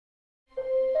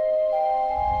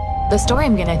The story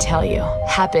I'm gonna tell you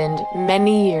happened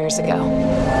many years ago.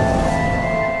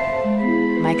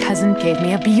 My cousin gave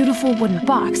me a beautiful wooden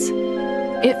box.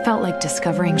 It felt like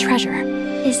discovering treasure.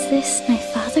 Is this my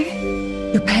father?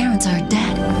 Your parents are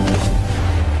dead.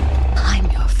 I'm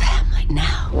your family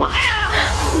now.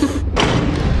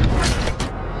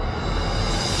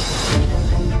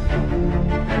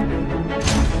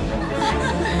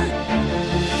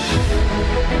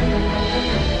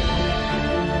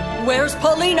 Where's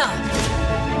Polina?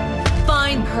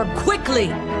 Find her quickly!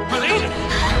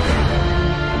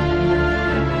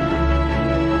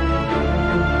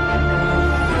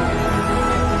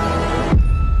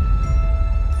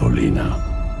 Polina,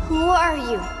 Who are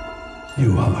you?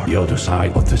 you are the other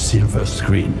side of the silver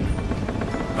screen.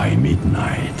 By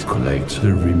midnight, collect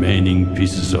the remaining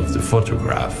pieces of the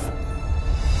photograph.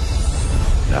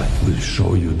 That will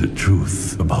show you the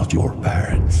truth about your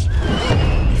parents.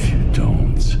 If you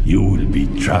don't, you will be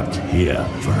trapped here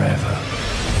forever.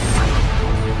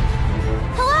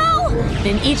 Hello?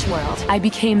 In each world, I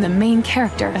became the main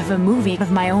character of a movie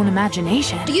of my own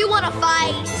imagination. Do you want to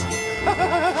fight?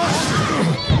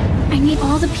 I need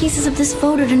all the pieces of this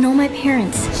photo to know my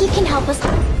parents. He can help us.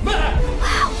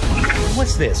 Wow.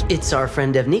 What's this? It's our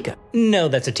friend Evnika. No,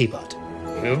 that's a teapot.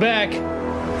 Go back.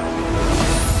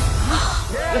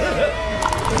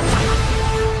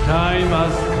 Time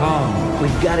has come.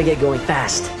 We've got to get going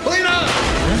fast.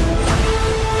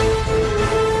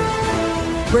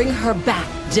 Bring her back,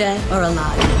 dead or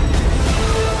alive.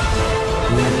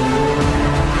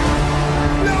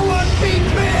 No one beat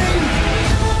me!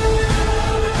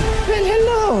 Well,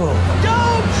 hello.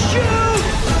 Don't shoot!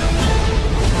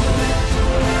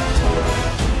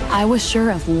 I was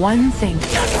sure of one thing.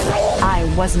 I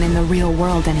wasn't in the real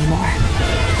world anymore.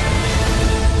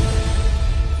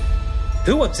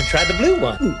 Who wants to try the blue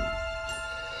one?